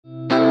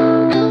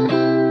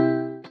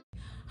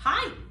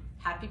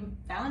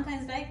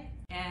Valentine's Day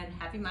and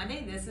happy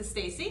Monday. This is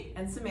Stacy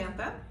and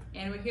Samantha,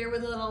 and we're here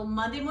with a little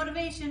Monday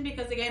motivation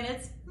because again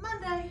it's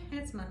Monday.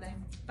 It's Monday,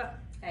 but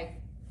hey,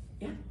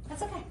 yeah,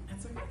 that's okay.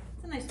 That's okay.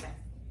 It's a nice day.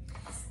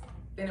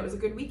 And it was a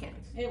good weekend.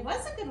 It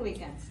was a good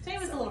weekend. Today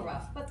was a little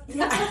rough, but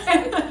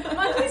yeah.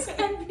 Mondays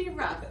can be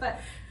rough,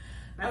 but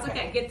that's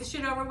okay. Get the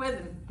shit over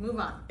with and move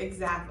on.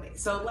 Exactly.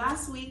 So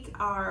last week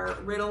our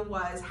riddle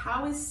was,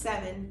 how is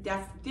 7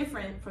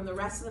 different from the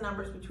rest of the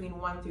numbers between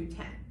 1 through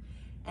 10?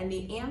 And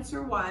the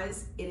answer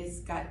was, it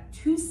has got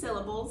 2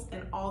 syllables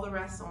and all the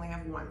rest only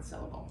have 1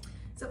 syllable.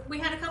 So we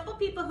had a couple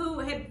people who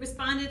had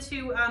responded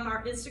to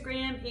our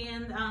Instagram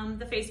and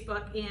the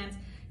Facebook, and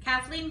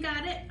Kathleen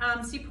got it,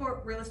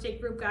 Seaport Real Estate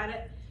Group got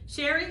it.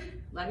 Sherry,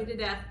 love you to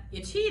death.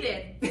 You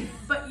cheated,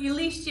 but at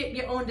least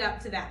you owned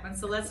up to that one.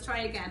 So let's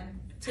try again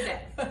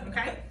today,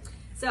 okay?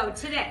 So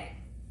today,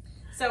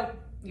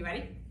 you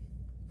ready?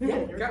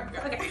 Yeah, go.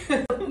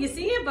 Okay. You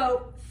see a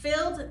boat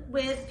filled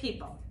with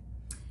people.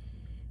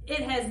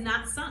 It has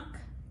not sunk,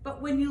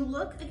 but when you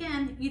look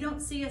again, you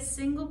don't see a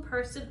single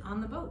person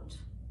on the boat.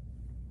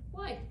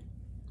 Why?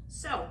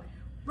 So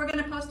we're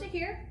gonna post it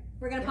here.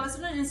 We're gonna post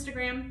it on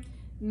Instagram.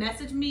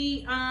 Message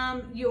me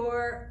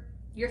your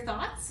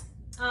thoughts,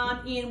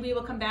 and we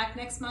will come back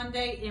next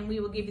Monday and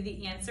we will give you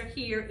the answer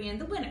here and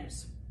the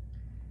winners.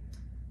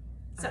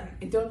 So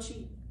and don't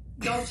cheat.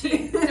 Don't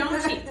cheat.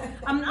 Don't cheat.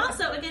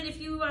 Also, again, if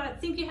you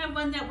think you have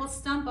one that will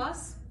stump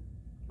us,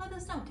 let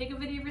us know. Take a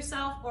video of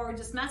yourself or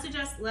just message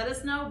us. Let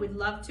us know. We'd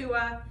love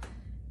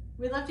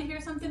to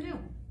hear something new.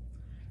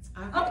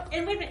 Oh,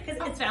 and wait a minute,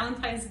 because it's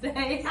Valentine's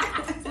Day.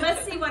 So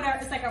let's see what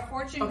it's like, our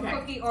fortune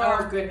cookie or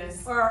oh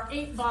goodness, or our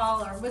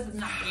 8-ball, or was it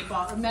not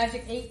 8-ball, a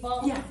magic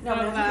 8-ball? Yeah, no,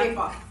 magic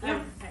 8-ball.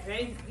 Yeah. Okay,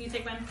 ready? You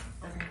take one.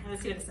 Okay. And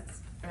let's see what it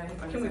says.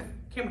 Ready?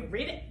 Can we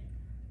read it?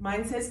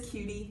 Mine says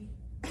cutie.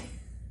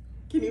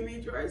 Can you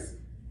read yours?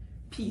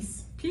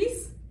 Peace.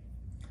 Peace?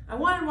 I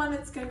wanted one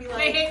that's gonna be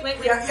like. Wait.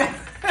 Yeah.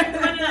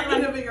 I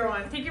need a bigger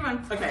one. Take your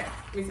one. Okay.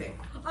 Let me see.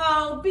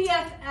 Oh,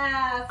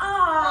 BFF.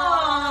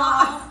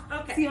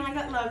 Aww. Okay. See, I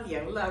got love you.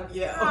 Love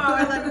you. Oh,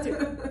 I love you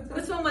too.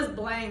 This one was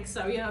blank,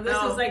 so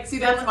this was like. See,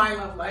 that's my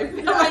love life.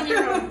 On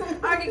your own.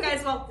 Okay,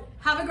 guys. Well,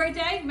 have a great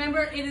day.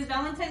 Remember, it is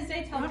Valentine's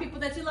Day. Tell people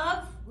that you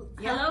love.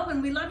 Hello,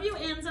 and we love you.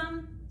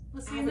 And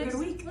we'll see you next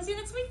week. We'll see you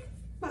next week.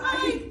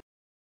 Bye.